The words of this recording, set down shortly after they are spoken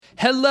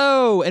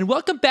Hello, and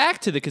welcome back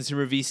to the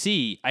Consumer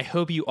VC. I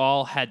hope you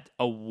all had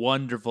a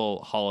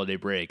wonderful holiday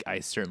break. I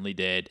certainly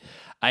did.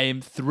 I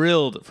am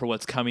thrilled for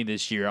what's coming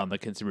this year on the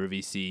Consumer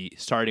VC,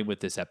 starting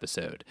with this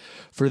episode.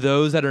 For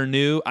those that are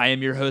new, I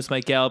am your host,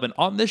 Mike Gelb, and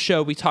on this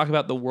show, we talk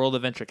about the world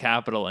of venture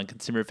capital and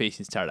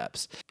consumer-facing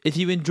startups. If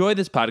you enjoy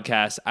this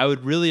podcast, I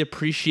would really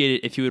appreciate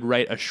it if you would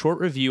write a short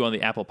review on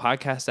the Apple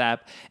Podcast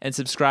app and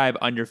subscribe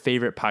on your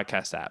favorite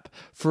podcast app.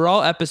 For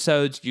all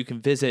episodes, you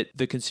can visit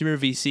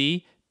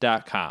theconsumervc.com.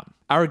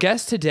 Our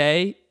guest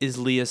today is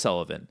Leah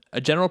Solivan,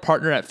 a general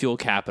partner at Fuel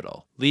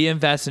Capital. Leah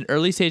invests in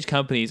early-stage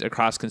companies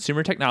across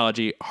consumer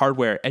technology,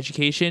 hardware,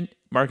 education,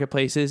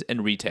 marketplaces,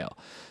 and retail.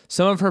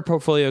 Some of her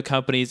portfolio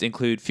companies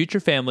include Future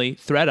Family,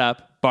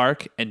 ThreadUp,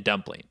 Bark, and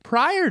Dumpling.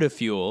 Prior to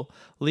Fuel,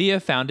 Leah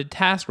founded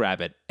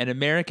TaskRabbit, an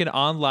American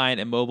online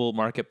and mobile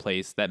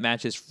marketplace that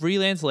matches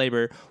freelance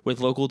labor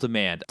with local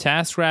demand.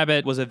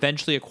 TaskRabbit was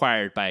eventually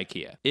acquired by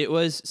IKEA. It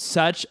was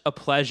such a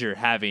pleasure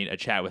having a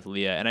chat with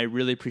Leah, and I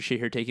really appreciate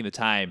her taking the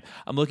time.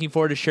 I'm looking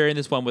forward to sharing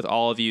this one with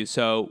all of you.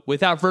 So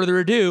without further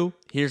ado,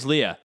 here's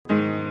Leah.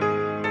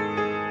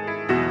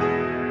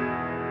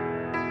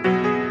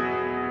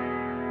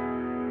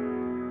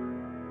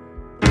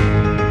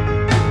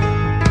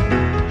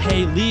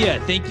 Hey, Leah,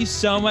 thank you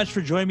so much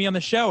for joining me on the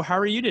show. How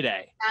are you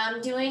today?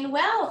 I'm doing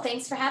well.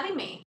 Thanks for having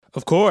me.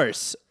 Of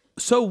course.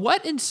 So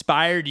what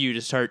inspired you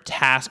to start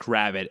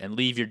TaskRabbit and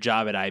leave your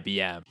job at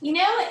IBM? You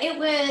know, it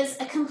was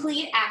a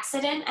complete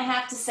accident, I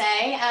have to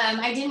say.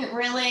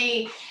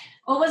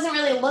 Wasn't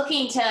really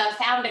looking to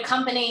found a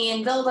company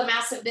and build a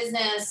massive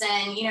business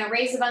and,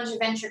 raise a bunch of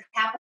venture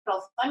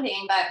capital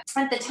funding. But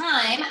at the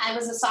time, I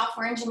was a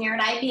software engineer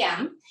at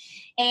IBM.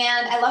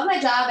 And I love my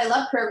job. I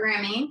love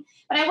programming.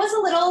 But I was a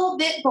little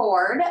bit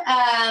bored,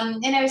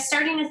 and I was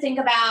starting to think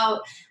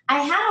about,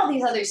 I had all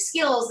these other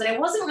skills that I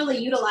wasn't really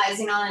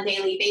utilizing on a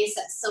daily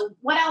basis. So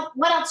what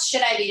else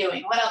should I be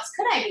doing? What else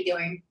could I be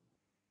doing?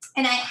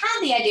 And I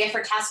had the idea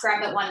for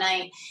TaskRabbit one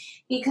night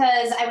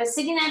because I was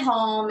sitting at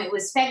home. It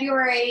was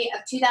February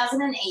of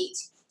 2008.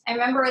 I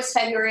remember it was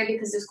February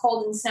because it was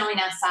cold and snowing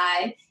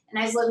outside, and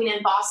I was living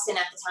in Boston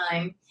at the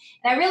time.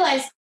 And I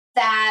realized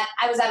that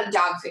I was out of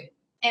dog food.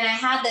 And I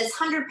had this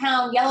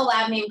 100-pound yellow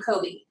lab named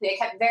Kobe, who I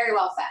kept very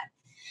well fed.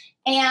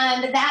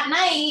 And that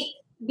night,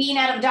 being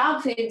out of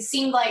dog food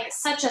seemed like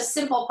such a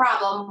simple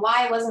problem.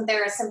 Why wasn't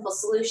there a simple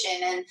solution?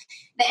 And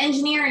the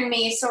engineer in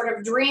me sort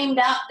of dreamed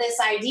up this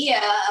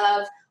idea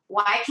of,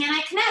 why can't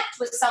I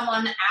connect with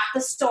someone at the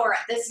store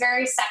at this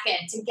very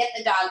second to get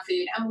the dog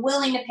food? I'm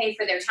willing to pay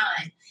for their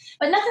time.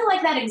 But nothing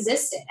like that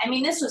existed. I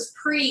mean, this was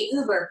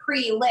pre-Uber,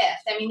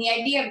 pre-Lyft. I mean, the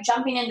idea of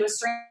jumping into a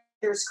stranger's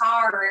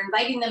car or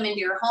inviting them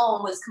into your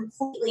home was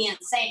completely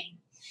insane.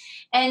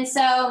 And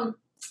so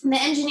the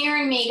engineer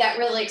in me got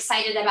really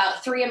excited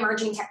about three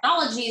emerging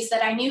technologies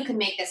that I knew could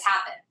make this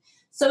happen.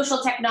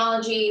 Social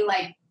technology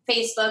like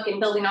Facebook and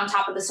building on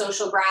top of the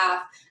social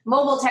graph.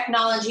 Mobile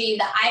technology,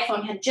 the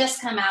iPhone had just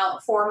come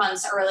out 4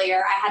 months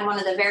earlier. I had one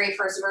of the very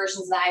first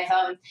versions of the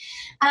iPhone.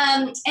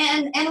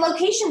 And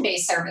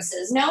location-based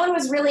services. No one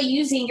was really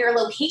using your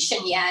location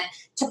yet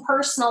to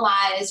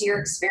personalize your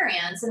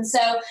experience. And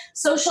so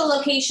social,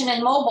 location,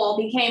 and mobile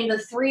became the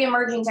three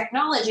emerging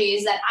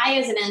technologies that I,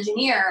 as an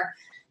engineer,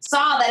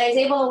 saw that I was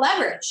able to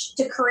leverage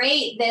to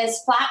create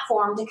this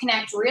platform to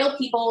connect real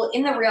people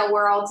in the real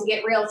world to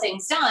get real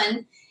things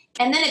done.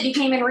 And then it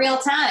became in real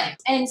time.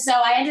 And so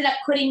I ended up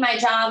quitting my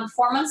job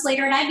 4 months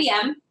later at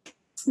IBM,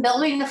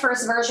 building the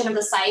first version of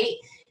the site,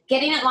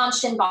 getting it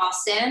launched in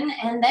Boston,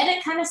 and then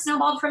it kind of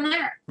snowballed from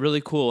there.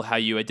 Really cool how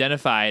you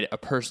identified a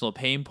personal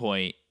pain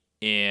point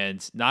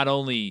and not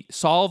only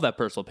solve that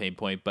personal pain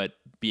point, but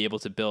be able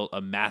to build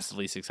a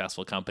massively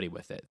successful company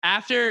with it.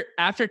 After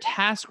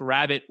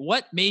TaskRabbit,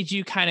 what made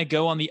you kind of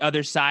go on the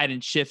other side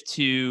and shift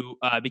to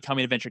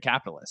becoming a venture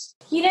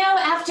capitalist?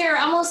 After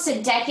almost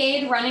a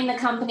decade running the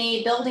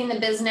company, building the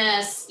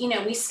business,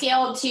 we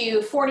scaled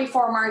to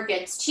 44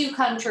 markets, 2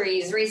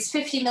 countries, raised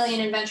 $50 million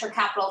in venture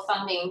capital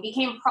funding,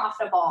 became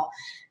profitable.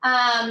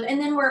 And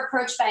then we're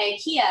approached by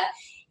IKEA.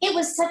 It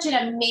was such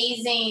an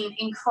amazing,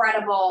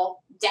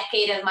 incredible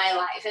decade of my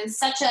life and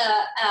such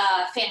a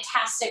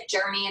fantastic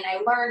journey. And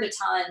I learned a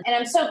ton. And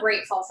I'm so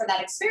grateful for that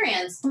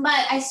experience.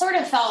 But I sort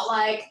of felt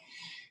like,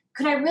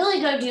 could I really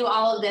go do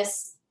all of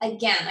this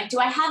again? Like, do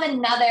I have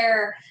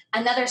another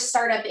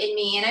startup in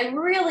me? And I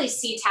really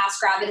see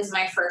TaskRabbit as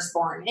my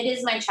firstborn. It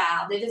is my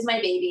child. It is my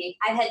baby.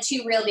 I've had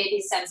 2 real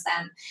babies since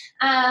then.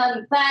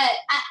 But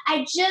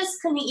I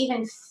just couldn't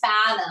even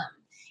fathom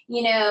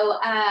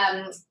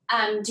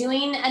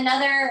doing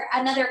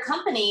another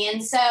company.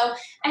 And so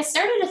I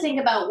started to think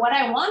about what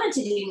I wanted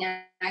to do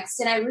next.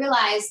 And I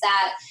realized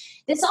that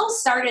this all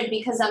started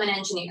because I'm an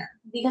engineer,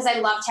 because I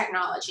love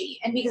technology,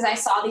 and because I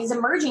saw these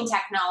emerging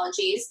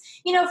technologies,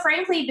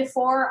 frankly,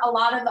 before a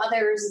lot of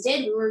others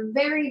did. We were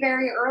very,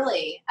 very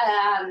early,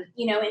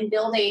 in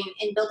building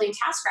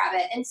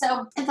TaskRabbit. And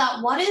so I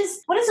thought, what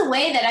is a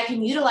way that I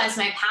can utilize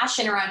my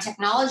passion around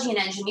technology and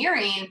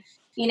engineering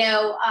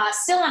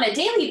still on a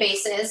daily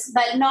basis,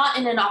 but not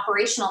in an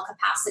operational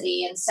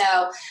capacity. And so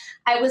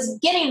I was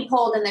getting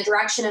pulled in the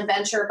direction of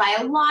venture by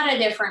a lot of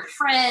different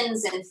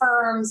friends and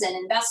firms and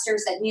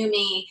investors that knew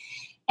me.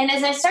 And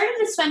as I started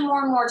to spend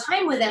more and more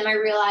time with them, I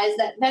realized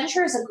that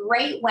venture is a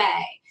great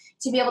way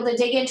to be able to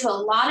dig into a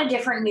lot of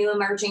different new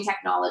emerging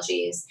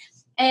technologies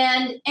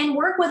and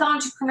work with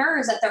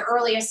entrepreneurs at their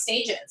earliest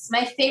stages.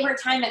 My favorite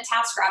time at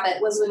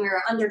TaskRabbit was when we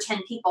were under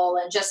 10 people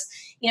and just,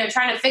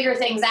 trying to figure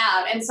things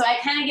out. And so I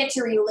kind of get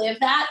to relive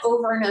that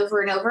over and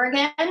over and over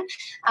again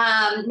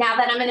now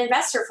that I'm an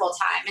investor full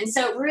time. And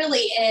so it really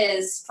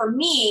is, for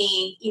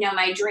me,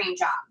 my dream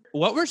job.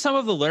 What were some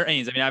of the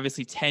learnings? I mean,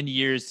 obviously 10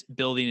 years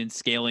building and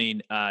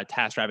scaling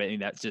TaskRabbit, I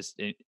think that's just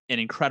an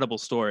incredible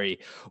story.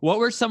 What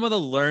were some of the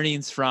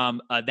learnings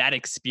from that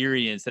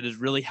experience that has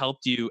really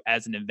helped you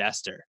as an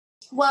investor?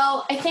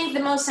 Well, I think the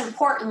most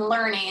important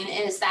learning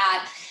is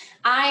that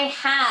I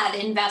had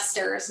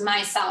investors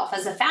myself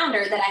as a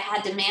founder that I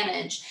had to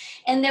manage.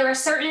 And there were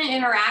certain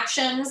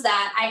interactions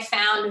that I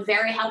found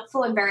very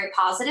helpful and very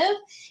positive.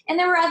 And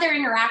there were other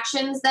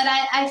interactions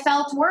that I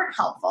felt weren't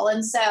helpful.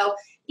 And so,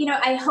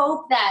 I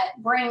hope that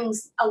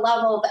brings a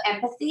level of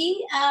empathy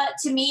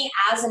to me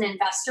as an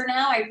investor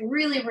now. I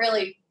really,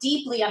 really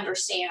deeply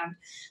understand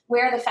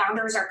where the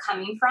founders are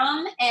coming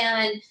from.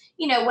 And,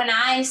 when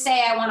I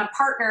say I want to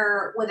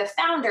partner with a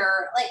founder,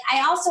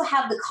 I also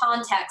have the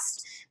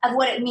context of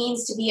what it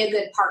means to be a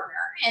good partner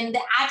and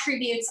the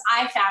attributes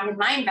I found in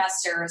my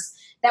investors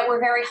that were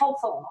very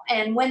helpful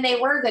and when they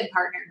were good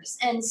partners.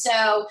 And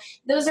so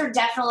those are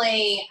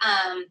definitely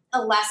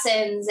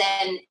lessons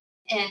and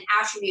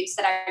attributes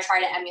that I try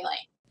to emulate.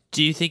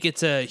 Do you think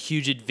it's a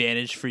huge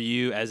advantage for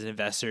you as an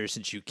investor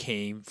since you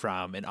came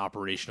from an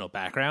operational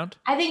background?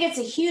 I think it's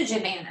a huge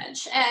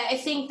advantage. I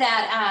think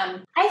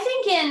that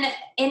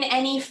in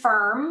any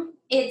firm,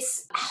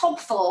 it's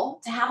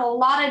helpful to have a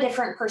lot of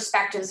different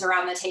perspectives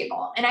around the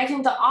table. And I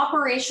think the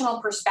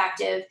operational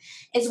perspective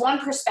is one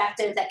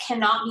perspective that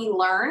cannot be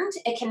learned.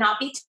 It cannot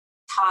be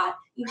taught.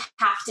 You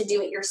have to do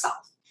it yourself.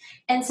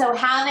 And so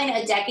having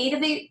a decade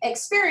of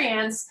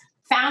experience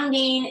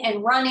founding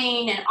and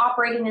running and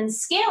operating and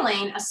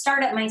scaling a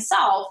startup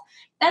myself,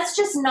 that's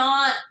just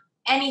not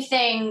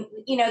anything,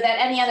 that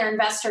any other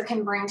investor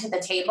can bring to the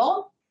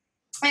table.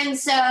 And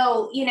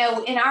so,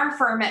 in our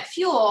firm at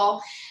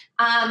Fuel,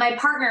 my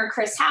partner,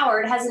 Chris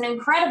Howard, has an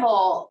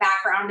incredible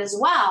background as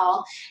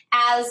well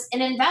as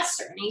an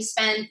investor. And he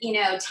spent,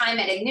 time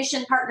at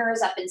Ignition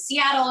Partners up in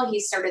Seattle. He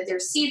started their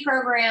seed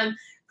program.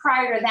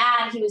 Prior to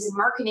that, he was in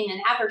marketing and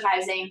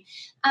advertising.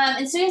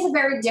 And so he has a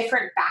very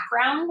different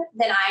background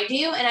than I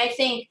do. And I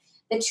think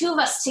the two of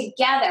us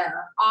together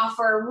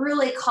offer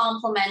really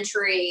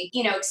complementary,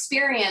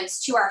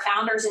 experience to our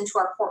founders and to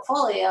our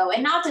portfolio.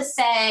 And not to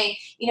say,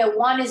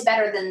 one is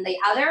better than the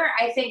other.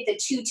 I think the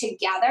two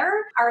together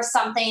are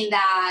something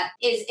that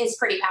is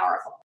pretty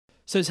powerful.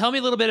 So tell me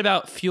a little bit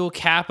about Fuel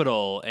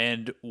Capital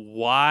and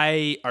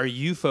why are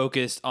you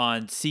focused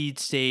on seed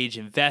stage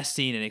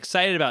investing and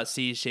excited about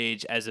seed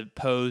stage as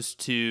opposed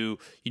to,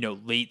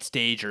 late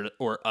stage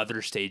or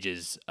other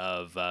stages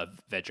of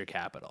venture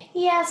capital?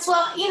 Yes.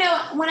 Well,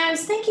 when I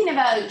was thinking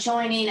about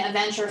joining a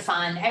venture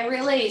fund, I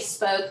really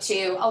spoke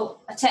to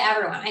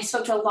everyone. I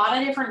spoke to a lot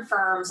of different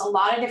firms, a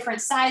lot of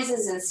different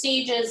sizes and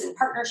stages and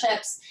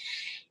partnerships.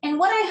 And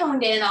what I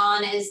honed in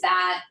on is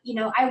that,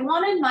 I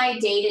wanted my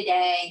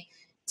day-to-day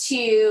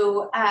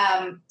to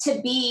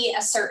be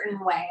a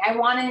certain way. I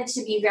wanted it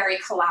to be very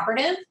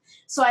collaborative.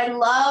 So I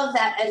love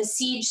that at a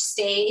seed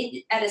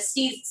stage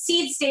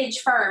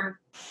firm,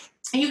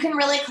 you can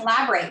really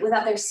collaborate with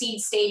other seed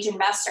stage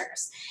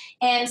investors.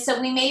 And so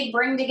we may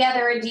bring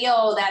together a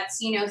deal that's,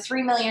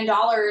 $3 million,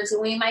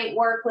 and we might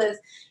work with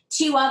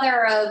two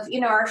other of,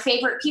 our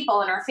favorite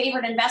people and our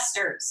favorite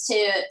investors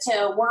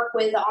to work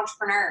with the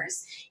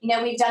entrepreneurs.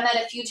 We've done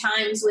that a few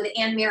times with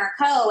Ann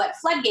Miraco at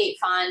Floodgate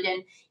Fund.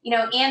 And,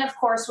 Ann, of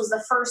course, was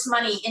the first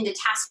money into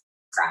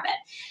TaskRabbit.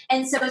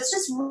 And so it's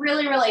just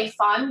really, really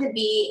fun to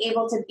be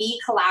able to be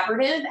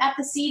collaborative at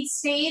the seed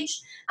stage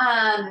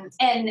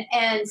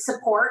and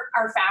support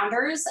our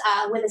founders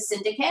with a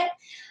syndicate.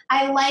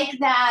 I like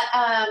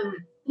that,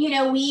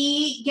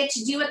 we get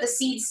to do at the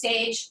seed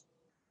stage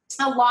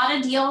a lot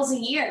of deals a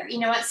year.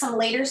 At some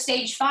later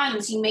stage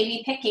funds, you may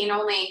be picking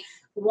only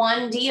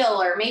one deal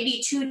or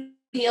maybe two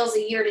deals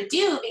a year to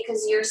do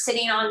because you're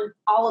sitting on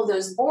all of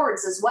those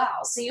boards as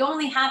well. So you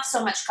only have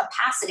so much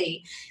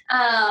capacity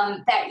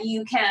that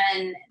you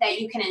can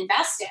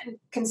invest in,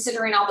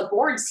 considering all the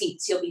board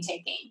seats you'll be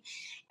taking.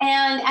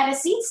 And at a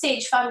seed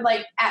stage fund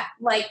like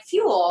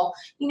Fuel,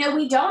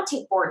 we don't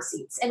take board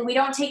seats and we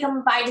don't take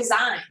them by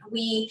design.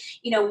 We,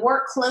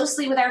 work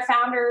closely with our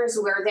founders.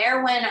 We're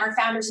there when our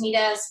founders need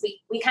us.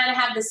 We kind of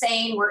have the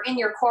saying, we're in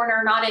your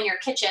corner, not in your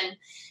kitchen,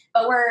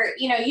 but we're,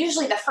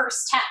 usually the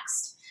first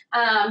text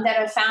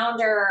that a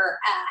founder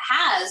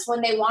has when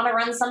they want to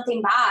run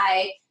something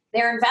by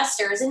their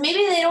investors. And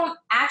maybe they don't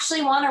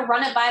actually want to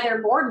run it by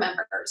their board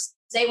members.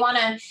 They want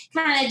to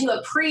kind of do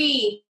a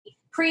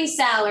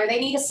pre-sell, or they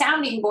need a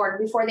sounding board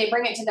before they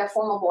bring it to their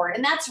formal board.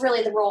 And that's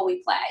really the role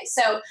we play.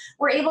 So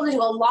we're able to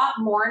do a lot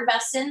more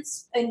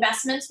investments.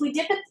 We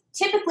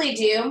typically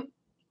do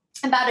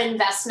about an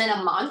investment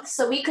a month.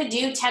 So we could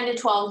do 10 to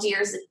 12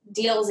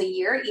 deals a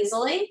year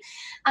easily.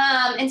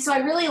 And so I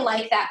really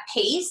like that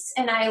pace.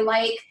 And I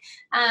like,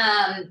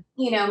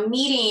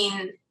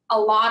 meeting a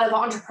lot of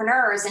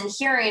entrepreneurs and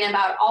hearing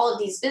about all of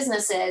these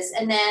businesses,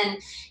 and then,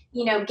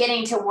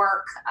 getting to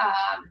work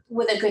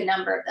with a good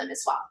number of them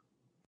as well.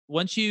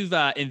 Once you've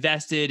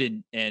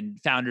invested and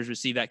founders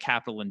receive that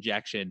capital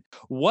injection,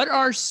 what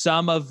are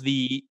some of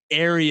the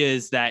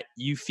areas that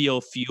you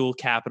feel Fuel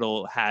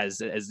Capital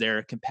has as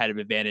their competitive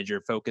advantage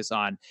or focus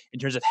on in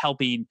terms of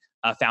helping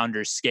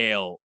founders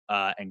scale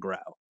and grow?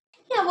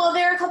 Yeah, well,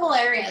 there are a couple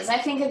areas. I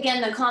think,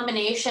 again, the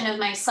combination of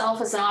myself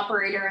as an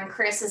operator and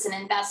Chris as an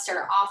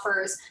investor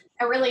offers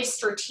a really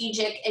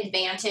strategic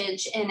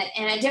advantage and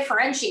a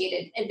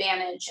differentiated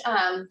advantage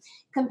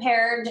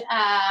compared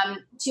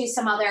to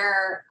some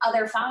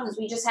other funds.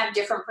 We just have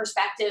different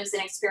perspectives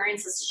and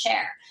experiences to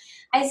share.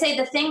 I'd say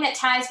the thing that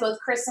ties both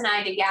Chris and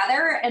I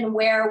together and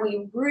where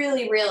we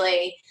really,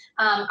 really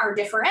are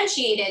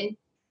differentiated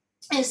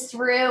is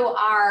through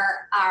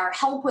our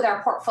help with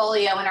our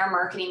portfolio and our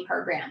marketing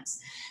programs.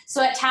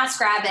 So at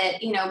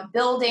TaskRabbit,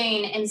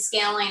 building and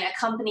scaling a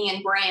company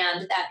and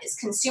brand that is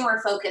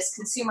consumer focused,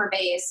 consumer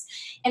based,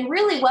 and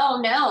really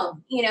well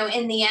known,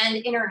 in the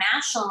end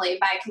internationally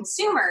by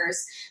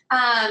consumers,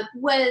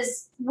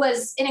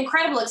 was an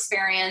incredible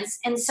experience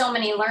and so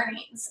many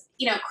learnings.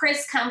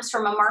 Chris comes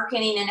from a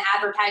marketing and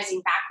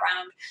advertising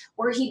background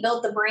where he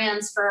built the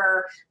brands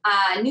for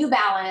New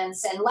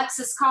Balance and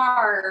Lexus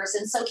cars.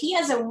 And so he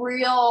has a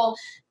real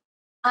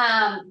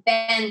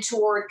bend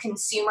toward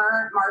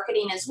consumer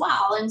marketing as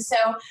well. And so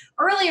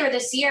earlier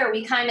this year,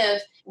 we kind of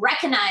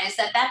recognized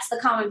that that's the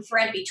common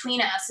thread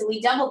between us. And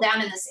we doubled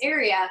down in this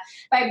area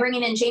by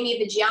bringing in Jamie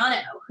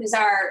Viggiano, who's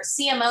our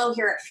CMO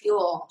here at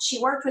Fuel. She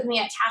worked with me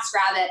at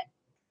TaskRabbit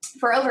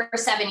for over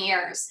 7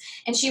 years.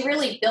 And she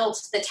really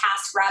built the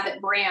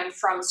TaskRabbit brand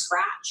from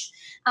scratch.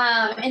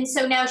 And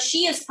so now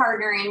she is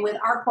partnering with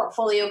our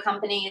portfolio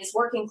companies,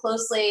 working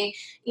closely,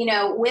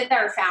 with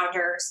our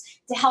founders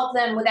to help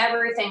them with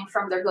everything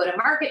from their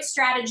go-to-market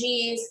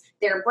strategies,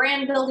 their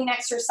brand building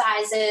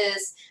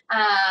exercises,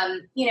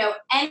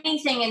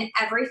 anything and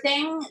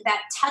everything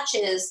that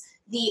touches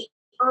the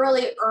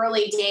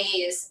early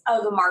days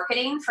of the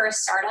marketing for a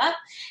startup.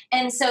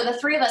 And so the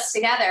three of us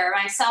together,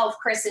 myself,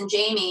 Chris, and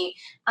Jamie,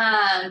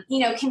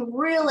 can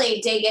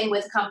really dig in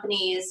with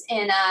companies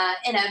in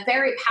a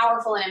very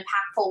powerful and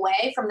impactful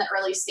way from the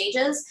early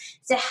stages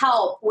to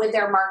help with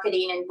their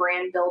marketing and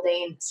brand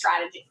building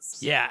strategies.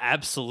 Yeah,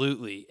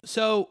 absolutely.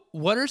 So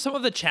what are some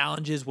of the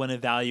challenges when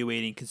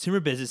evaluating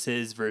consumer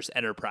businesses versus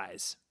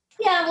enterprise?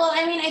 Yeah, well,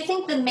 I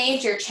think the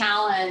major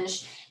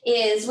challenge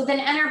is with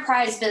an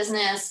enterprise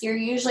business, you're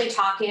usually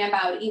talking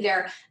about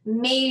either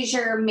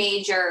major,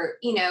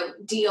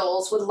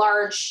 deals with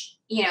large,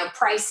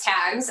 price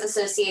tags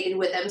associated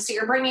with them. So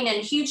you're bringing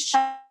in huge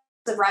chunks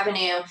of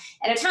revenue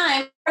at a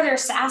time where they're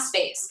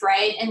SaaS-based,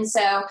 right? And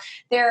so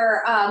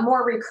they're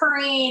more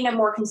recurring and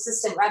more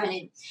consistent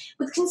revenue.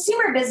 With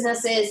consumer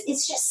businesses,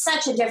 it's just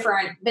such a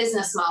different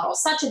business model,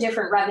 such a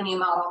different revenue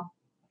model.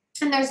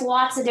 And there's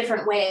lots of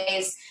different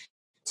ways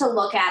to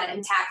look at it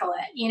and tackle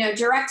it.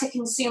 Direct to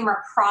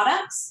consumer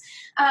products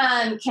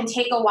can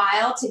take a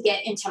while to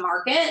get into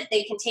market.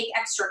 They can take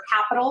extra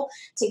capital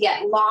to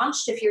get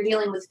launched if you're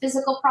dealing with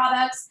physical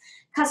products.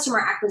 Customer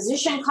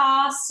acquisition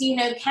costs,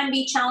 can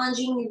be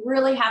challenging. You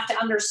really have to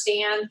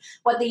understand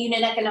what the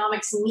unit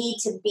economics need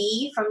to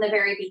be from the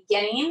very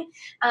beginning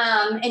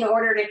in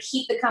order to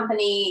keep the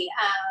company,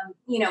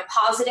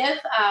 positive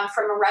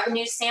from a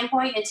revenue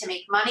standpoint and to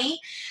make money.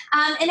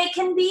 And it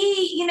can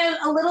be,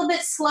 a little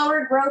bit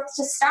slower growth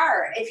to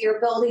start. If you're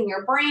building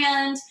your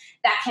brand,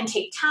 that can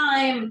take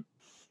time.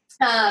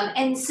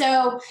 And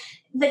so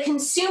the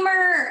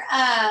consumer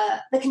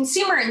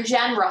in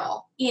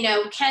general,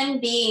 can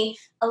be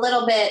a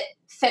little bit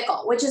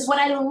fickle, which is what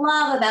I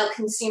love about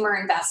consumer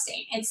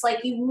investing. It's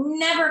like you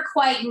never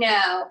quite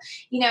know,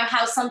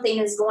 how something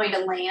is going to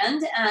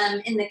land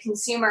in the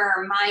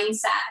consumer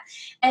mindset.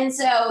 And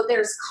so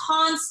there's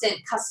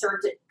constant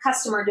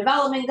customer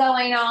development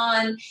going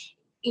on,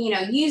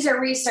 user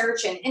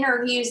research and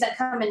interviews that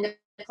come into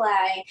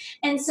play.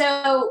 And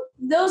so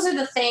those are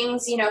the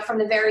things, from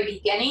the very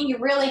beginning, you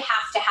really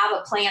have to have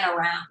a plan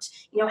around,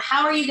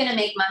 how are you going to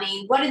make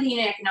money? What do the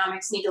unit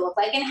economics need to look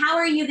like? And how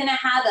are you going to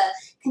have a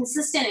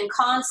consistent and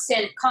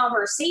constant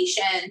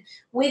conversation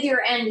with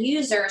your end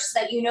user so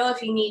that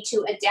if you need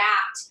to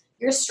adapt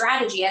your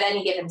strategy at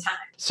any given time?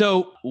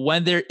 So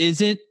when there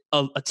isn't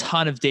a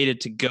ton of data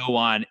to go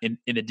on in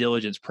a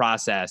diligence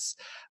process,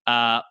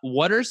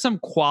 what are some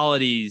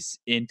qualities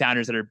in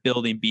founders that are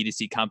building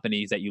B2C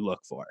companies that you look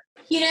for?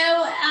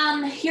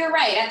 You're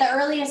right. At the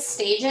earliest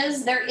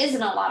stages, there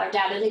isn't a lot of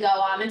data to go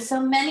on. And so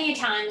many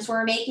times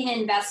we're making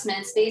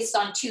investments based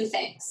on two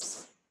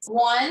things.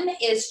 One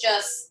is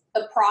just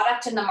the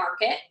product in the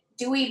market.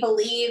 Do we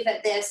believe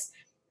that this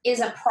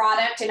is a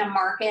product in a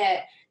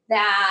market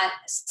that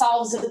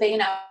solves a big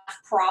enough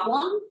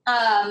problem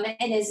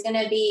and is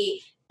going to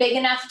be big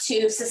enough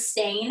to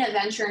sustain a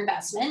venture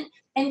investment.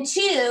 And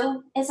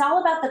two, it's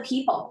all about the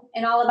people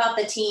and all about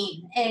the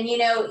team. And,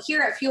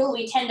 here at Fuel,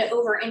 we tend to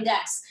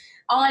over-index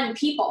on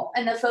people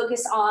and the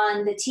focus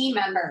on the team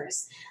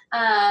members.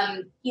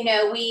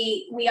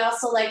 We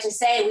also like to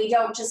say we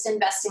don't just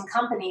invest in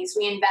companies,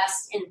 we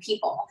invest in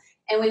people.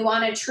 And we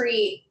want to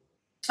treat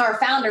our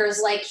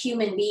founders like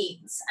human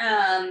beings.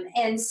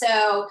 And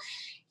so,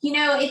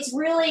 it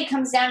really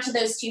comes down to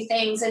those two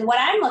things. And what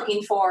I'm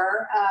looking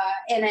for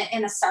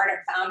in a startup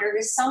founder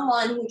is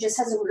someone who just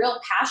has a real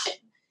passion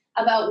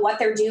about what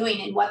they're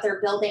doing and what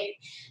they're building.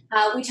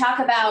 We talk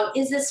about,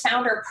 is this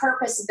founder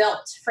purpose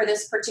built for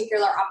this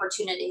particular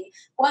opportunity?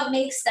 What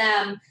makes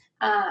them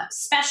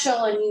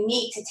special and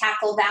unique to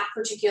tackle that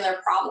particular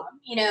problem?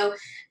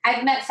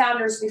 I've met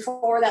founders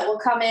before that will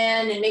come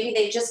in and maybe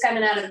they've just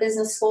gotten out of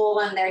business school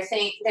and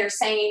they're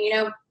saying,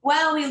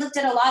 well, we looked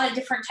at a lot of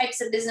different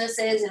types of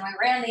businesses and we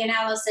ran the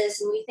analysis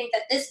and we think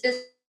that this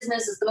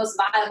business is the most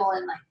viable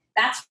and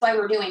that's why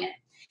we're doing it.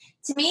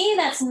 To me,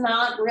 that's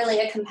not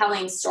really a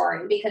compelling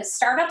story because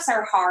startups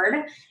are hard.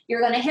 You're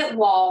going to hit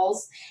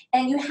walls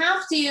and you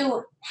have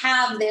to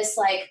have this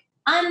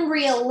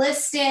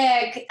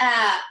unrealistic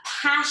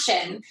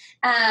passion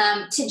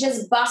to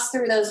just bust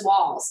through those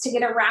walls, to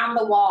get around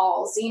the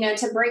walls,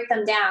 to break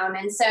them down.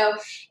 And so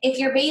if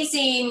you're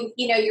basing,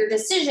 your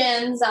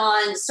decisions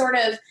on sort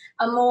of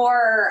a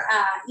more,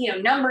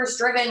 numbers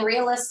driven,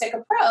 realistic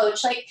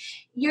approach,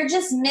 you're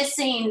just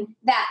missing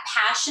that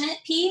passionate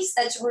piece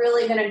that's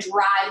really going to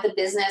drive the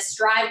business,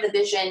 drive the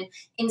vision,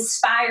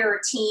 inspire a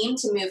team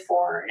to move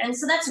forward. And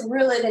so that's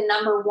really the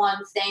number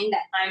one thing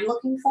that I'm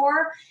looking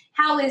for.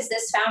 How is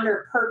this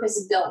founder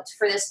purpose built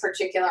for this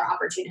particular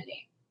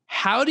opportunity?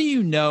 How do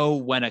you know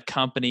when a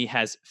company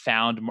has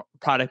found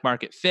product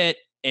market fit?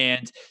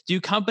 And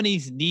do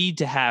companies need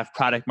to have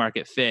product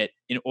market fit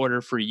in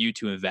order for you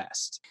to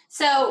invest?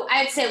 So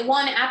I'd say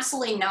one,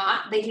 absolutely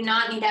not. They do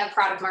not need to have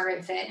product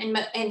market fit. And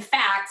in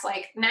fact,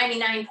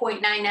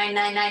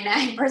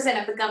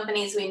 99.99999% of the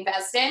companies we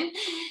invest in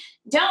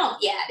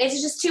don't yet.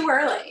 It's just too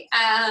early.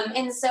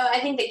 And so I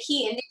think the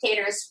key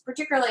indicators,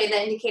 particularly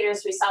the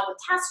indicators we saw with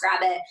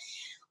TaskRabbit,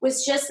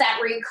 was just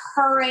that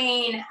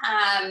recurring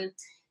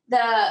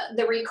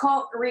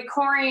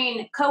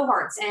recurring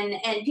cohorts and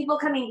people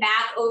coming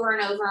back over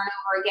and over and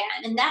over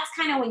again. And that's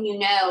kind of when you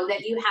know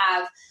that you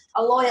have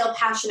a loyal,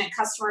 passionate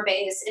customer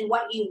base and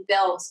what you've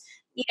built,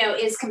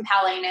 is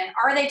compelling. And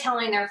are they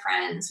telling their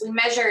friends? We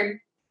measured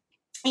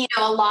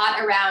a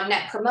lot around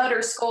net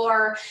promoter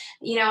score,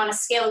 on a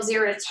scale of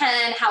 0 to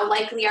 10, how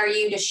likely are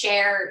you to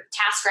share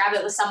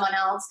TaskRabbit with someone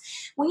else?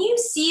 When you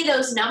see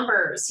those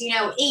numbers,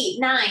 8,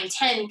 9,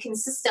 10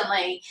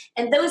 consistently,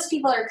 and those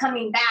people are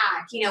coming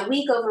back,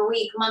 week over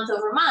week, month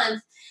over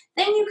month,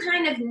 then you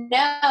kind of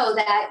know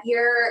that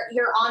you're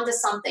onto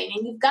something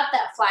and you've got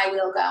that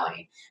flywheel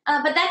going.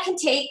 But that can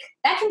take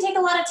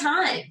a lot of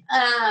time,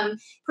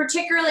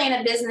 particularly in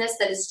a business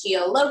that is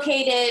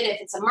geolocated.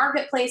 If it's a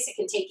marketplace, it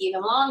can take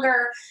even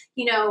longer.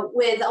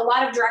 With a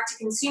lot of direct to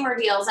consumer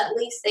deals, at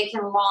least they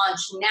can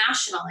launch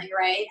nationally,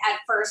 right?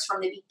 At first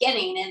from the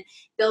beginning and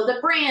build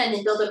a brand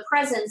and build a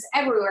presence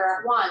everywhere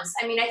at once.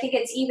 I think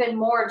it's even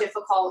more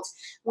difficult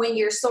when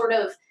you're sort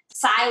of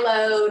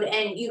siloed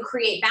and you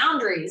create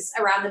boundaries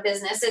around the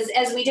business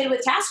as we did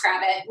with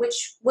TaskRabbit,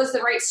 which was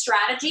the right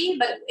strategy,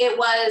 but it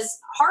was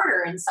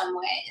harder in some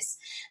ways.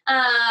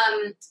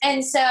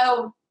 And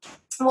so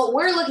what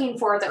we're looking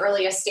for at the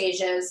earliest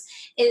stages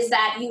is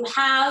that you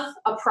have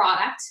a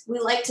product. We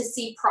like to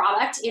see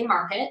product in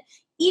market,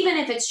 even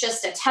if it's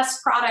just a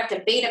test product,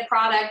 a beta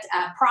product,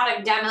 a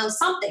product demo,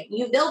 something.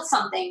 You build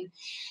something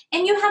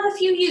and you have a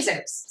few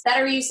users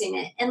that are using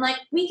it. And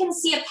we can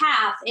see a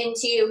path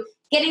into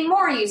getting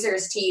more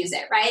users to use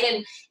it, right?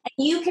 And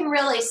you can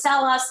really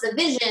sell us the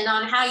vision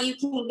on how you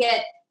can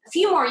get a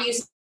few more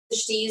users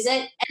to use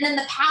it, and then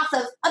the path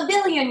of 1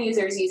 billion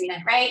users using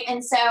it, right?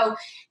 And so,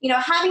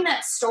 having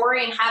that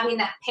story and having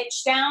that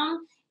pitch down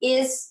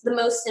is the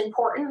most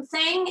important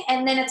thing.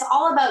 And then it's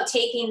all about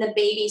taking the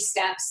baby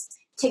steps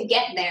to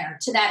get there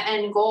to that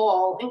end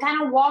goal and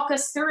kind of walk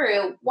us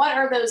through what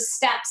are those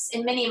steps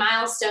and many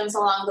milestones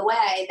along the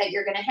way that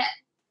you're going to hit.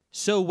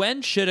 So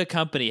when should a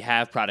company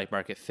have product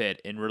market fit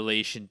in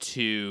relation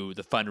to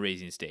the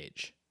fundraising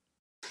stage?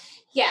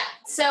 Yeah,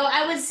 so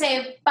I would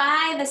say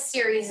by the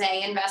Series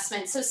A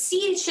investment. So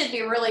seed should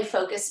be really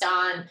focused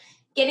on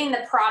getting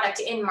the product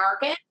in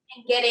market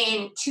and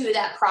getting to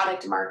that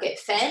product market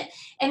fit.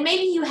 And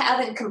maybe you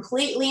haven't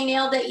completely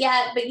nailed it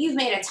yet, but you've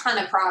made a ton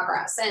of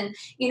progress. And,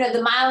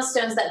 the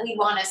milestones that we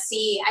want to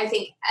see, I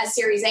think a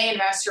Series A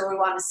investor would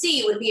want to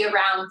see would be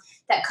around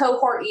that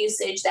cohort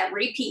usage, that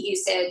repeat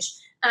usage,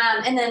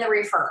 and then the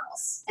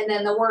referrals, and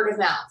then the word of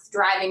mouth,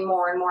 driving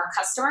more and more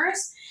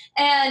customers.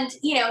 And,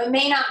 it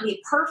may not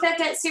be perfect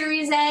at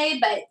Series A,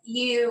 but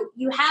you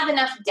have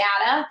enough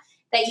data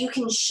that you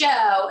can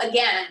show,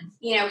 again,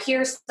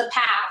 here's the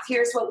path,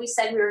 here's what we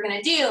said we were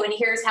going to do, and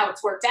here's how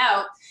it's worked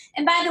out.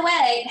 And by the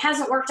way, it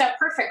hasn't worked out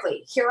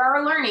perfectly. Here are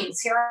our learnings,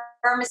 here are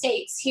our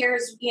mistakes,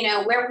 here's,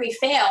 where we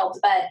failed,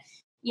 but,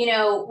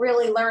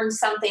 really learn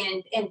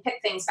something and pick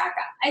things back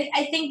up.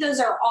 I think those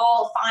are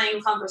all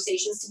fine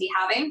conversations to be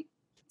having.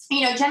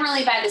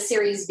 Generally by the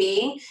Series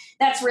B,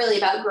 that's really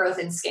about growth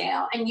and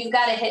scale. And you've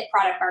got to hit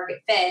product market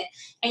fit,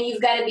 and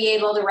you've got to be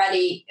able to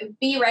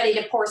be ready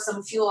to pour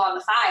some fuel on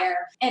the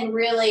fire and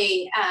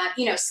really,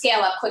 scale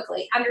up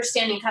quickly,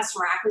 understanding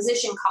customer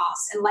acquisition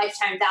costs and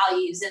lifetime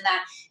values. And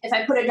that if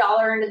I put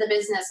 $1 into the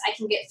business, I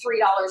can get $3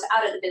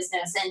 out of the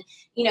business. And,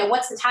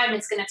 what's the time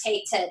it's going to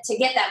take to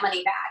get that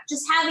money back?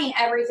 Just having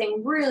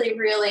everything really,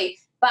 really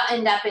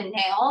buttoned up and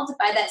nailed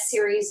by that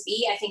Series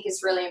B, I think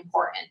is really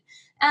important.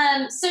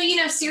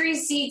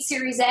 Series C,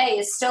 Series A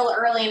is still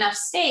early enough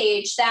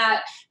stage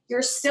that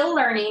you're still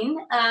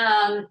learning,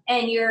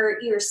 and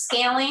you're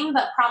scaling,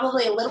 but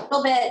probably a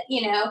little bit,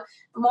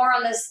 more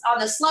on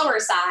the slower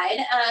side.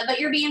 But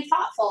you're being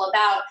thoughtful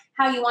about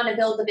how you want to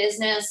build the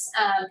business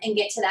and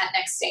get to that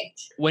next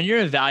stage. When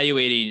you're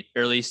evaluating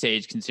early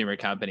stage consumer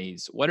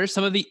companies, what are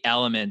some of the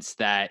elements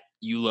that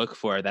you look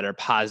for that are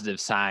positive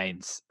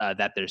signs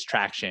that there's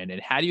traction?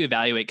 And how do you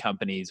evaluate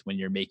companies when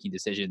you're making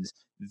decisions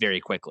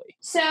very quickly?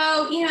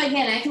 So,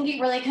 again, I think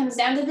it really comes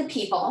down to the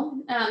people.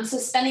 So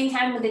spending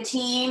time with the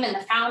team and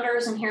the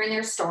founders and hearing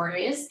their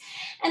stories.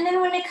 And then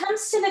when it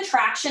comes to the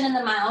traction and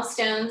the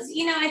milestones,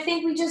 I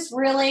think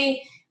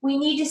we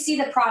need to see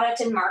the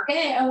product in market,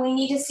 and we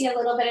need to see a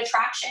little bit of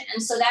traction.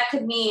 And so that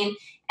could mean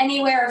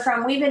anywhere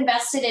from, we've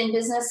invested in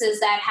businesses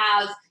that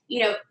have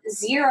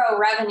zero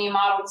revenue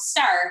model to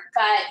start,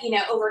 but,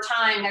 over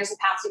time, there's a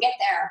path to get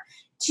there,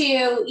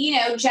 to,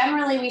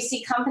 generally we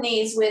see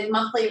companies with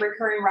monthly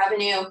recurring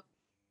revenue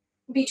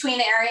between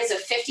the areas of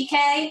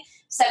 50K,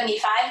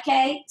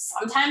 75K,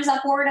 sometimes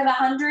upward of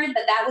 100,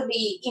 but that would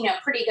be,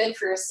 pretty good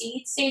for a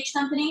seed stage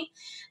company.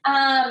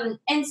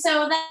 And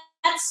so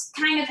that's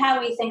kind of how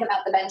we think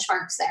about the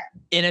benchmarks there.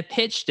 In a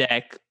pitch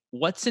deck,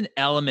 what's an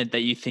element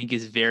that you think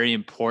is very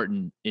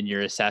important in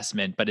your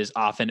assessment, but is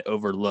often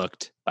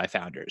overlooked by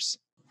founders?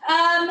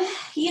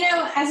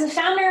 As a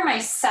founder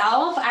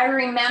myself, I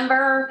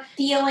remember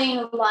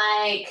feeling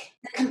like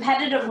the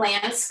competitive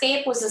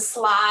landscape was a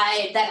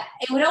slide that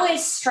it would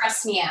always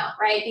stress me out,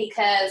 right?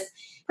 Because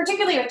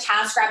particularly with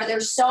TaskRabbit,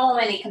 there's so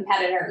many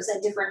competitors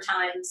at different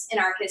times in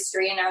our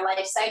history and our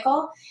life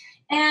cycle.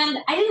 And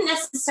I didn't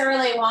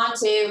necessarily want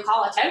to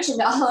call attention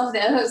to all of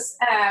those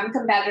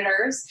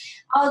competitors,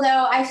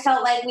 although I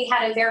felt like we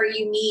had a very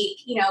unique,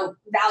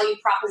 value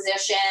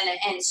proposition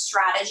and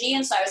strategy.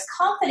 And so I was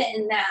confident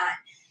in that.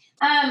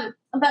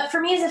 But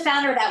for me as a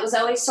founder, that was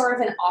always sort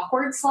of an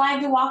awkward slide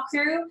to walk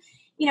through.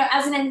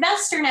 As an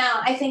investor now,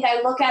 I think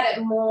I look at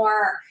it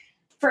more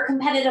for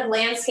competitive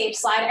landscape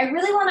slide. I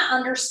really want to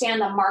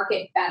understand the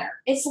market better.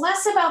 It's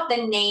less about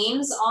the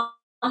names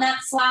on that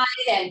slide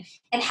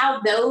and how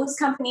those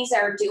companies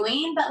are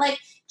doing, but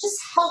just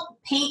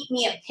help paint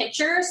me a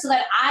picture so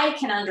that I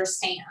can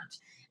understand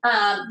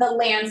the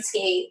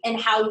landscape and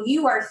how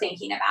you are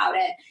thinking about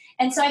it.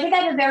 And so I think I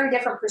have a very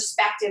different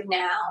perspective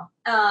now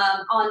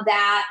on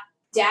that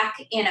deck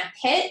in a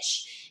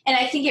pitch. And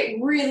I think it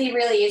really,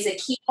 really is a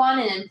key one,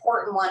 an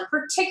important one,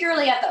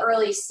 particularly at the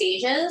early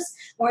stages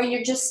where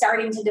you're just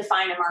starting to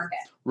define a market.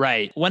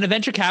 Right. When a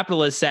venture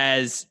capitalist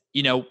says,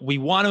 we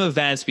want to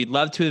invest, we'd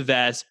love to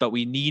invest, but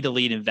we need a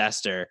lead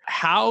investor,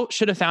 how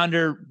should a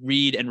founder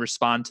read and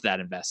respond to that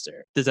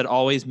investor? Does it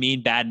always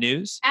mean bad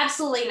news?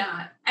 Absolutely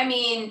not.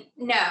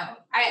 No,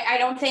 I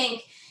don't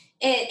think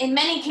in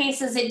many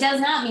cases, it does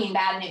not mean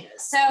bad news.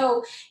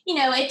 So,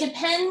 it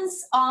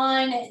depends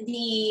on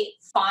the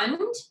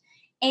fund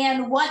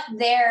and what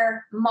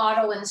their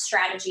model and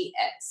strategy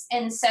is.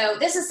 And so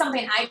this is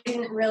something I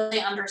didn't really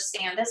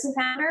understand as a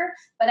founder,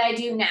 but I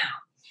do now.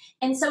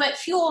 And so at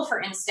Fuel, for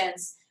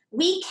instance,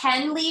 we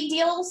can lead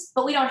deals,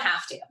 but we don't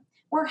have to.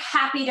 We're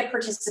happy to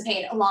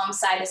participate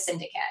alongside a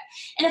syndicate.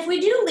 And if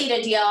we do lead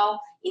a deal,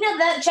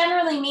 that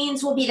generally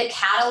means we'll be the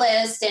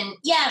catalyst. And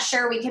yeah,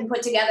 sure, we can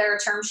put together a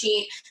term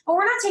sheet, but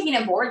we're not taking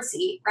a board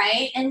seat,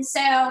 right? And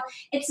so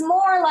it's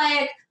more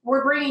like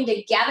we're bringing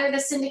together the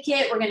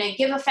syndicate. We're going to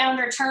give a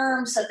founder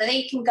terms so that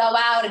they can go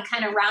out and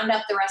kind of round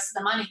up the rest of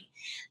the money.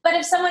 But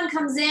if someone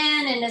comes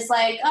in and is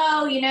like,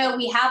 oh,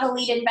 we have a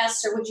lead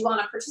investor, would you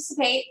want to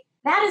participate?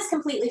 That is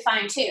completely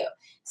fine too.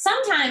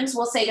 Sometimes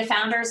we'll say to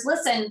founders,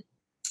 listen,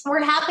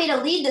 we're happy to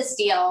lead this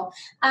deal,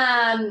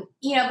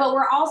 but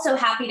we're also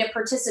happy to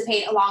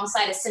participate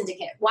alongside a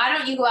syndicate. Why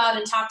don't you go out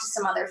and talk to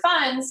some other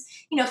funds,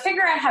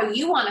 figure out how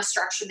you want to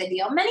structure the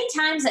deal. Many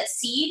times at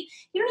seed,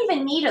 you don't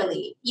even need a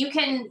lead. You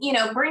can,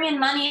 bring in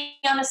money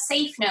on a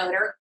safe note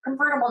or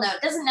convertible note.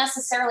 It doesn't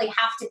necessarily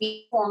have to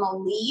be a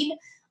formal lead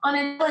on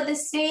a deal at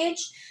this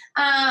stage.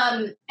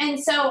 And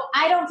so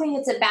I don't think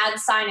it's a bad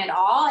sign at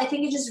all. I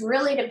think it just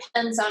really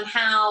depends on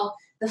how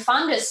the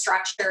fund is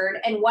structured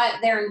and what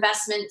their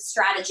investment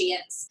strategy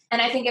is.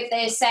 And I think if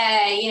they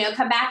say,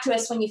 come back to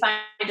us when you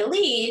find a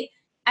lead,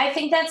 I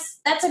think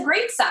that's a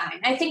great sign.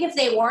 I think if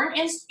they weren't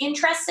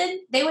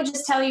interested, they would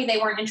just tell you they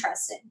weren't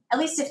interested. At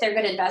least if they're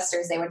good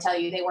investors, they would tell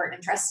you they weren't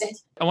interested.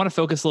 I want to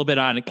focus a little bit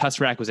on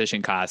customer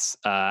acquisition costs.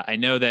 I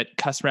know that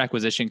customer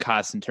acquisition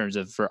costs in terms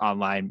of for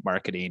online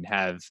marketing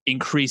have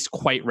increased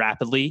quite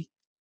rapidly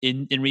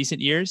in recent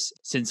years,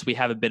 since we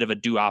have a bit of a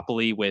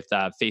duopoly with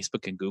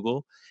Facebook and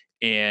Google,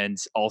 and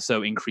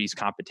also increased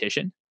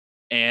competition.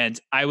 And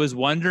I was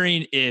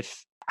wondering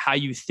if how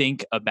you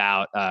think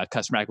about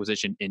customer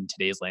acquisition in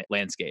today's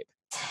landscape.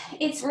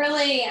 It's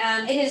really,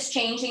 it is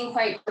changing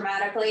quite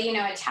dramatically.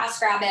 At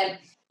TaskRabbit,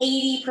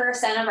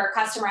 80% of our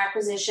customer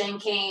acquisition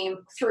came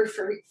through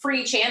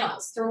free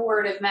channels, through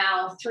word of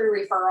mouth,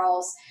 through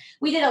referrals.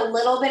 We did a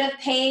little bit of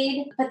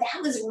paid, but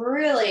that was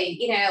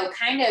really,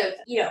 kind of,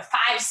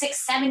 5,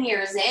 6, 7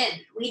 years in.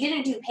 We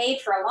didn't do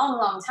paid for a long,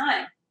 long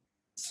time.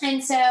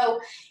 And so,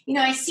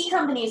 I see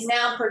companies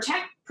now,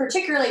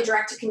 particularly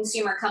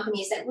direct-to-consumer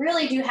companies, that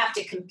really do have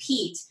to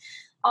compete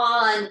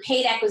on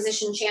paid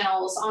acquisition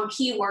channels, on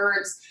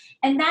keywords.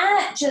 And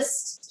that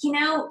just,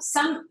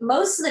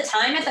 most of the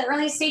time at the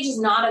early stage is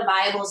not a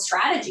viable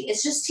strategy.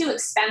 It's just too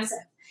expensive,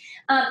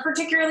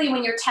 particularly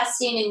when you're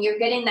testing and you're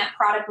getting that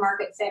product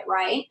market fit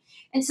right.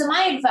 And so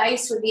my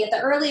advice would be, at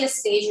the earliest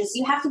stages,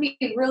 you have to be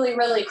really,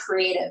 really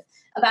creative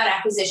about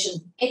acquisition.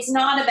 It's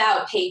not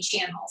about paid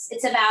channels.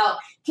 It's about,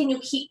 can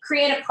you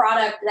create a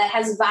product that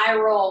has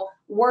viral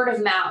word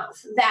of mouth,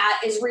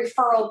 that is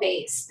referral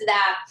based,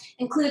 that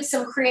includes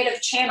some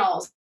creative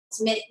channels.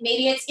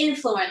 Maybe it's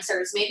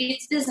influencers, maybe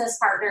it's business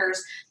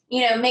partners,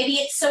 maybe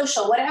it's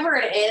social, whatever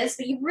it is.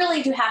 But you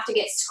really do have to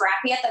get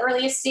scrappy at the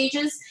earliest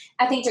stages,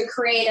 I think, to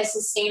create a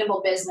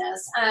sustainable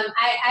business.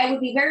 I would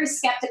be very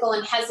skeptical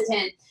and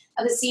hesitant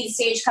of a seed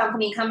stage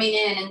company coming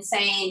in and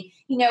saying,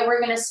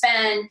 we're going to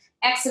spend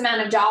X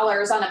amount of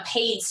dollars on a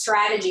paid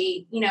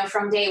strategy,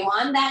 from day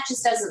one. That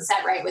just doesn't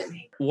set right with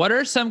me. What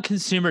are some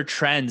consumer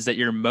trends that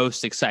you're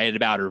most excited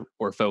about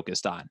or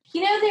focused on?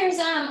 There's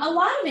a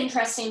lot of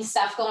interesting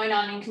stuff going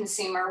on in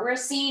consumer. We're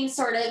seeing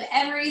sort of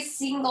every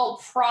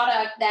single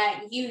product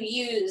that you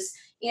use,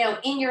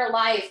 in your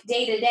life,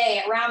 day to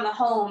day, around the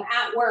home,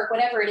 at work,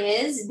 whatever it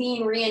is,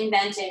 being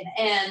reinvented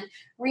and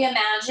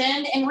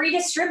reimagined and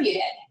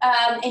redistributed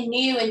in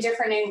new and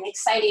different and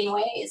exciting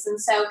ways.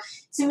 And so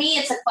to me,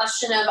 it's a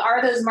question of,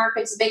 are those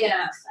markets big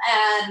enough,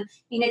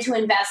 to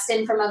invest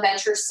in from a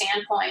venture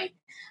standpoint?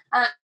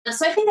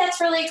 So I think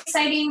that's really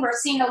exciting. We're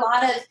seeing a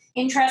lot of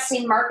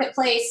interesting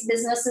marketplace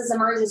businesses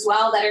emerge as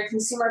well that are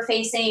consumer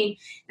facing,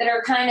 that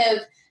are kind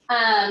of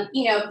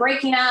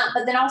breaking up,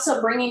 but then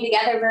also bringing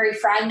together very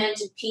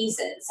fragmented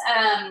pieces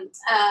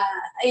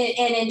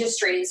in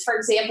industries. For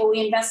example, we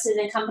invested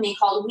in a company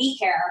called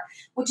WeCare,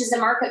 which is a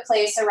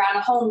marketplace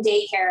around home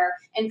daycare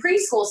and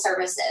preschool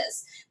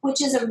services,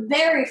 which is a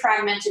very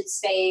fragmented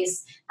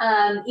space,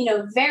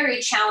 very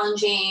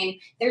challenging.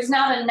 There's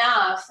not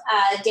enough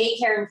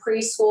daycare and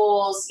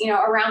preschools,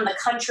 around the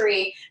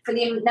country for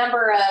the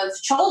number of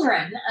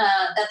children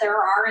that there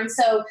are. And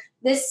so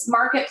this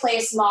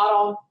marketplace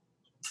model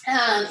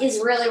is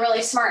really,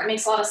 really smart,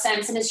 makes a lot of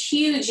sense, and has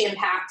huge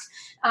impact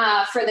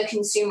for the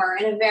consumer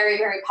in a very,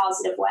 very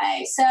positive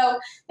way. So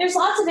there's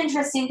lots of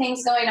interesting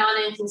things going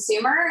on in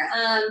consumer,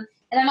 and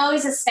I'm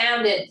always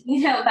astounded,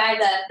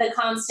 by the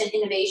constant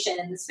innovation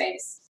in the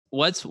space.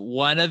 What's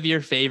one of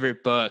your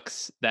favorite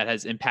books that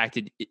has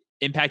impacted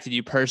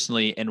you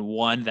personally, and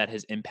one that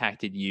has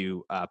impacted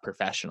you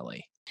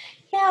professionally?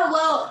 Yeah,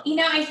 well,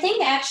 I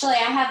think actually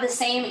I have the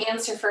same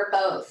answer for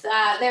both.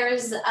 There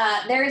is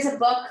a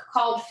book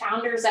called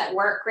Founders at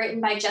Work, written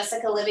by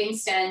Jessica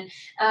Livingston.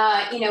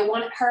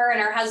 Her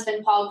and her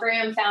husband, Paul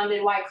Graham,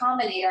 founded Y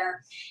Combinator.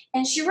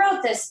 And she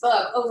wrote this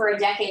book over a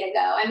decade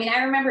ago. I mean,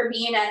 I remember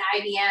being at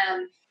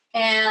IBM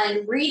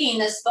and reading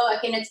this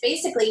book, and it's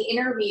basically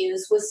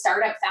interviews with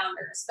startup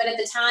founders. But at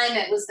the time,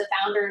 it was the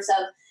founders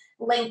of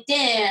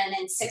LinkedIn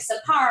and Six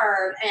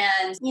Apart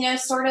and,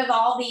 sort of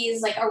all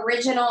these like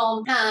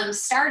original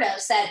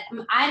startups that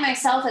I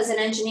myself, as an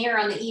engineer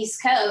on the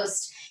East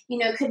Coast,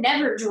 could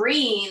never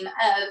dream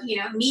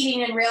of,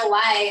 meeting in real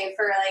life,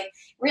 or like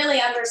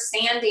really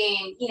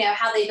understanding,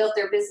 how they built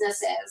their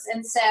businesses.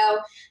 And so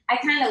I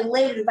kind of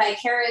lived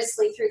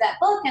vicariously through that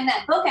book. And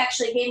that book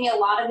actually gave me a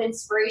lot of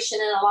inspiration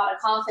and a lot of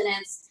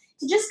confidence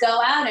to just go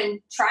out and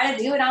try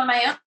to do it on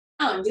my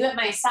own, do it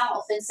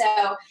myself. And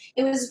so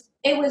it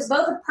was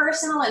both a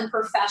personal and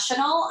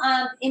professional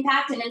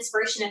impact and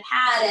inspiration it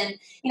had. And,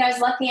 I was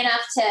lucky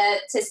enough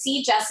to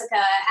see Jessica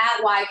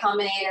at Y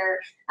Combinator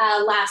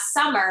last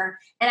summer,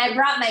 and I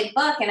brought my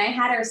book and I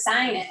had her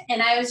sign it.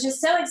 And I was just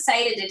so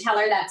excited to tell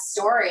her that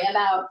story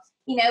about,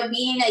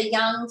 being a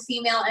young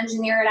female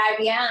engineer at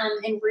IBM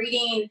and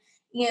reading,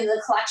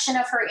 the collection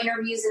of her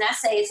interviews and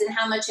essays, and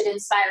how much it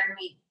inspired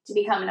me to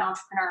become an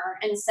entrepreneur.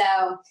 And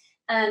so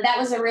that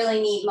was a really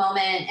neat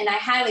moment. And I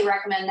highly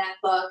recommend that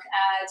book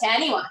to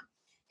anyone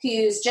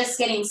who's just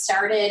getting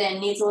started and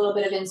needs a little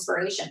bit of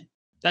inspiration.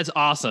 That's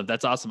awesome.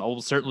 That's awesome. I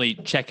will certainly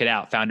check it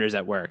out. Founders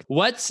at Work.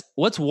 What's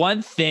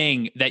one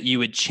thing that you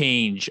would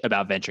change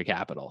about venture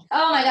capital?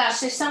 Oh my gosh,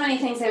 there's so many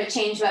things that would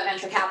change about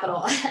venture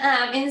capital.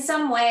 In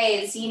some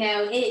ways,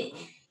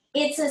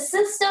 it's a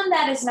system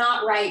that is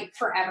not right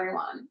for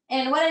everyone.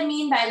 And what I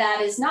mean by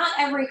that is not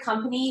every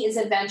company is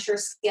a venture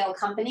scale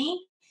company.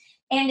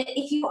 And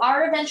if you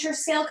are a venture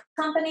scale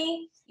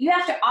company, you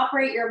have to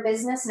operate your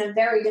business in a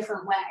very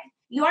different way.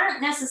 You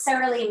aren't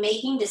necessarily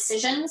making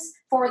decisions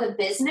for the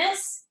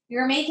business.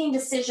 You're making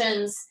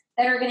decisions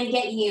that are going to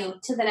get you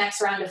to the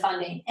next round of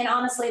funding. And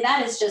honestly,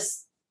 that is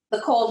just the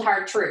cold,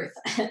 hard truth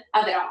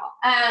of it all.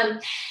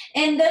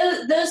 And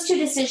those two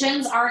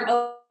decisions aren't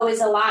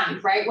always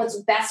aligned, right? What's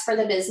best for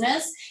the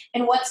business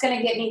and what's going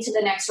to get me to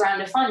the next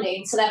round of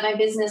funding so that my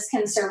business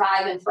can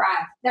survive and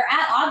thrive. They're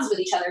at odds with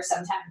each other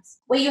sometimes.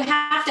 What you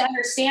have to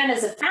understand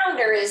as a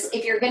founder is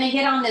if you're going to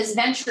get on this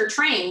venture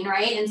train,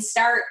 right, and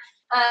start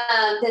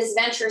this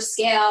venture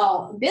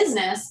scale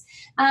business,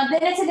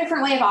 then it's a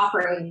different way of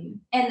operating.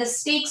 And the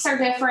stakes are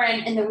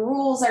different and the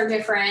rules are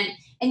different.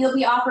 And you'll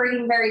be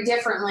operating very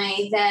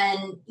differently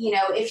than,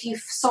 if you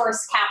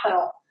source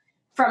capital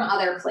from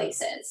other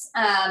places.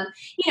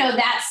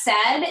 That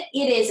said,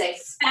 it is a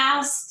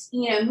fast,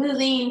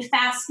 moving,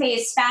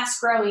 fast-paced,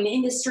 fast-growing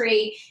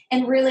industry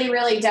and really,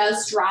 really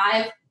does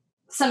drive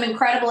some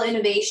incredible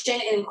innovation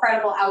and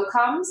incredible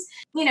outcomes,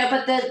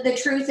 but the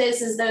truth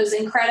is those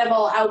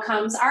incredible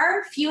outcomes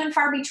are few and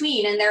far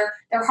between, and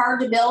they're hard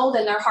to build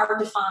and they're hard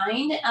to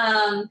find.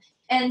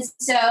 And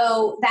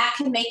so that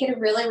can make it a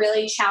really,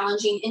 really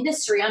challenging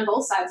industry on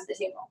both sides of the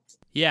table.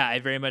 Yeah, I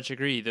very much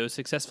agree. Those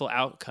successful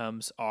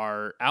outcomes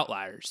are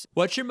outliers.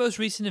 What's your most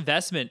recent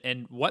investment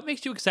and what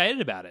makes you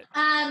excited about it?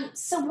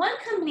 So one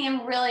company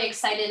I'm really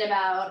excited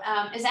about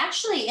is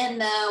actually in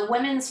the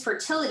women's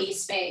fertility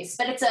space,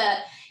 but it's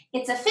a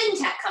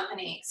fintech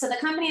company. So the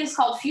company is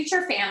called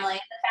Future Family.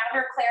 The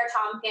founder, Claire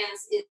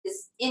Tompkins,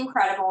 is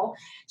incredible.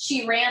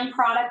 She ran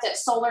product at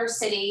Solar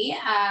City,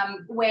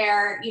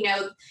 where,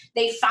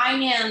 they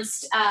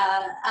financed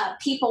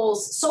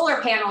people's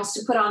solar panels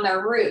to put on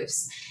their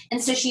roofs.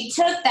 And so she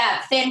took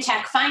that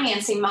fintech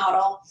financing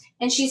model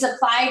and she's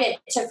applied it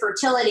to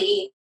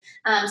fertility,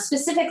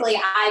 specifically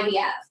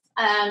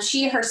IVF.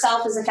 She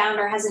herself, as a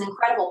founder, has an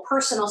incredible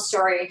personal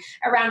story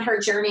around her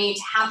journey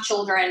to have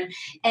children.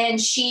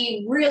 And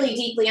she really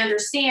deeply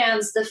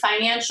understands the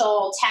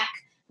financial tech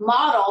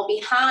model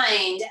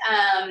behind,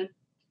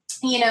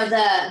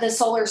 the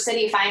Solar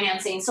City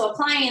financing. So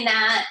applying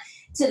that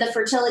to the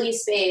fertility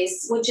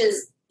space, which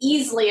is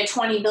easily a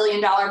 $20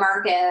 billion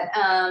market,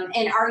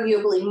 and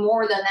arguably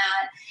more than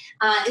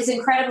that, is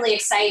incredibly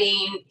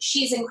exciting.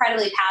 She's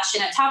incredibly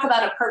passionate. Talk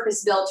about a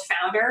purpose-built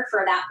founder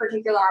for that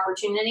particular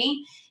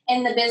opportunity.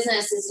 And the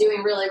business is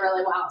doing really,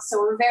 really well. So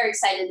we're very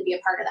excited to be a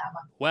part of that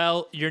one.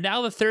 Well, you're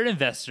now the third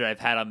investor I've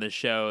had on this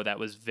show that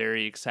was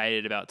very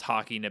excited about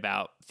talking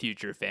about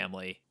Future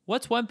Family.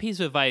 What's one piece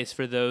of advice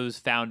for those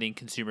founding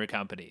consumer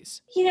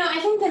companies? I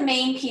think the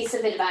main piece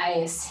of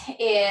advice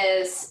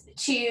is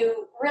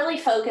to really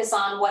focus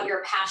on what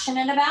you're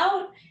passionate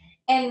about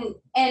and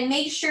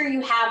make sure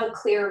you have a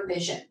clear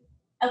vision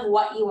of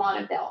what you want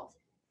to build.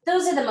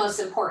 Those are the most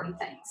important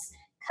things.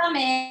 Come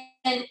in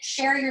and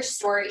share your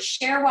story,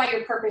 share why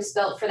you're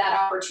purpose-built for that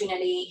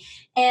opportunity,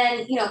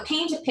 and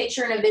paint a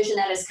picture and a vision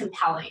that is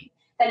compelling,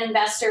 that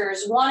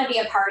investors want to be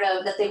a part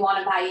of, that they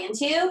want to buy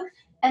into.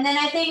 And then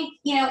I think,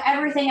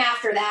 everything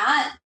after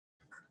that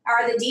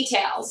are the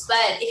details.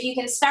 But if you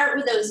can start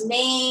with those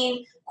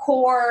main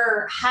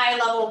core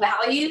high-level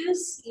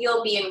values,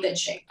 you'll be in good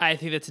shape. I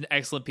think that's an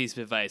excellent piece of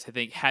advice. I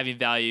think having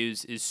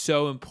values is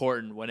so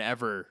important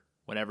whenever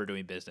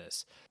doing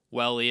business.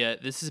 Well, Leah,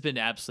 this has been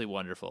absolutely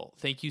wonderful.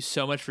 Thank you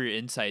so much for your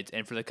insights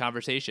and for the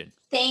conversation.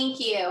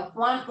 Thank you.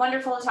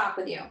 Wonderful to talk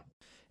with you.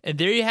 And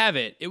there you have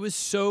it. It was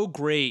so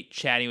great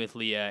chatting with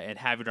Leah and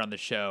having her on the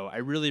show. I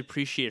really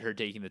appreciate her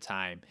taking the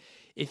time.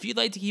 If you'd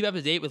like to keep up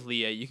to date with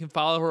Leah, you can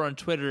follow her on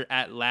Twitter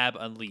at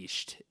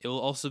LabUnleashed. It will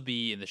also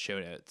be in the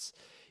show notes.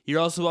 You're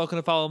also welcome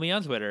to follow me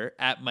on Twitter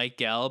at Mike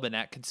Gelb and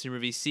at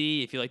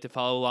ConsumerVC if you'd like to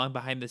follow along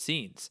behind the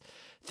scenes.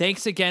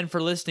 Thanks again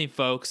for listening,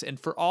 folks. And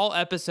for all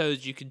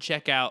episodes, you can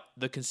check out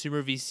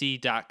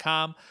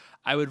theconsumervc.com.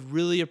 I would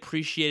really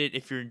appreciate it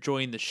if you're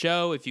enjoying the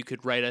show, if you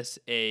could write us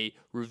a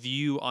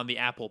review on the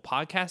Apple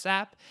Podcast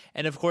app,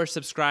 and of course,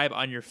 subscribe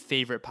on your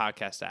favorite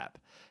podcast app.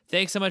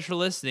 Thanks so much for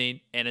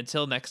listening, and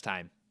until next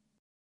time.